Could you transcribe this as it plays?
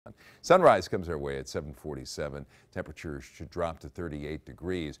Sunrise comes our way at 7:47. Temperatures should drop to 38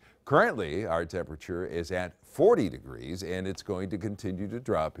 degrees. Currently, our temperature is at 40 degrees, and it's going to continue to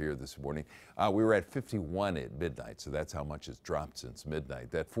drop here this morning. We were at 51 at midnight, so that's how much it's dropped since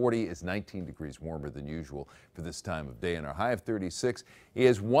midnight. That 40 is 19 degrees warmer than usual for this time of day, and our high of 36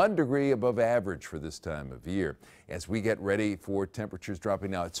 is 1 degree above average for this time of year. As we get ready for temperatures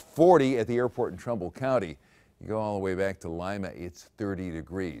dropping now, it's 40 at the airport in Trumbull County. You go all the way back to Lima, it's 30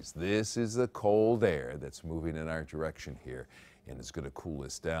 degrees. This is the cold air that's moving in our direction here, and it's going to cool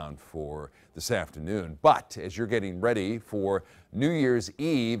us down for this afternoon. But as you're getting ready for New Year's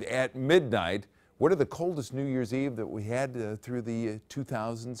Eve at midnight, what are the coldest New Year's Eve that we had through the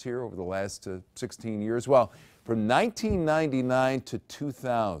 2000s here over the last 16 years? Well, from 1999 to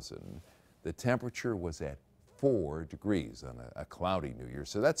 2000, the temperature was at 4 degrees on a cloudy New Year.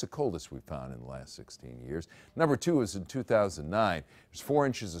 So that's the coldest we've found in the last 16 years. Number two was in 2009. There's 4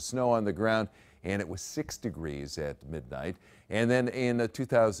 inches of snow on the ground, and it was 6 degrees at midnight. And then in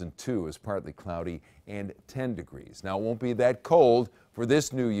 2002, it was partly cloudy and 10 degrees. Now, it won't be that cold for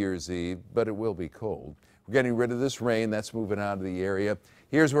this New Year's Eve, but it will be cold. We're getting rid of this rain. That's moving out of the area.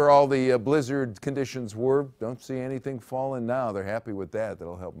 Here's where all the blizzard conditions were. Don't see anything falling now. They're happy with that.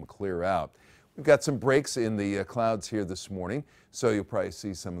 That'll help them clear out. We've got some breaks in the clouds here this morning, so you'll probably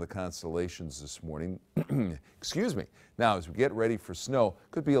see some of the constellations this morning. Excuse me. Now, as we get ready for snow,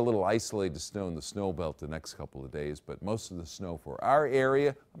 could be a little isolated snow in the snow belt the next couple of days, but most of the snow for our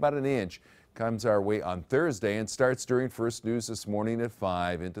area, about an inch, comes our way on Thursday and starts during first news this morning at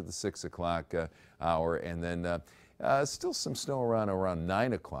 5 into the 6 o'clock hour, and then still some snow around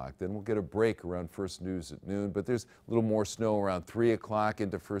 9 o'clock. Then we'll get a break around first news at noon, but there's a little more snow around 3 o'clock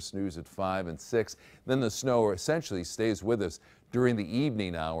into first news at 5 and 6. Then the snow essentially stays with us during the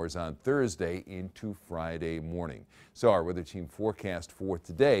evening hours on Thursday into Friday morning. So our weather team forecast for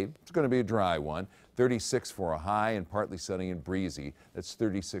today, it's going to be a dry one. 36 for a high and partly sunny and breezy. That's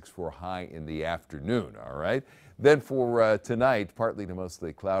 36 for a high in the afternoon, all right? Then for tonight, partly to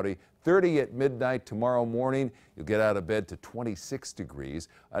mostly cloudy. 30 at midnight tomorrow morning. You'll get out of bed to 26 degrees.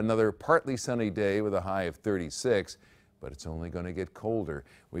 Another partly sunny day with a high of 36, but it's only going to get colder.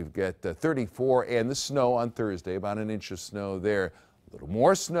 We've got 34 and the snow on Thursday, about an inch of snow there. A little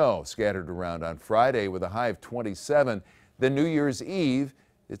more snow scattered around on Friday with a high of 27. Then New Year's Eve,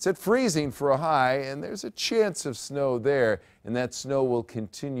 it's at freezing for a high, and there's a chance of snow there, and that snow will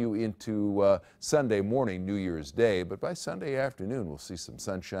continue into Sunday morning, New Year's Day, but by Sunday afternoon we'll see some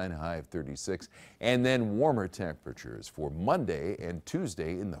sunshine, a high of 36, and then warmer temperatures for Monday and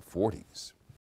Tuesday in the 40s.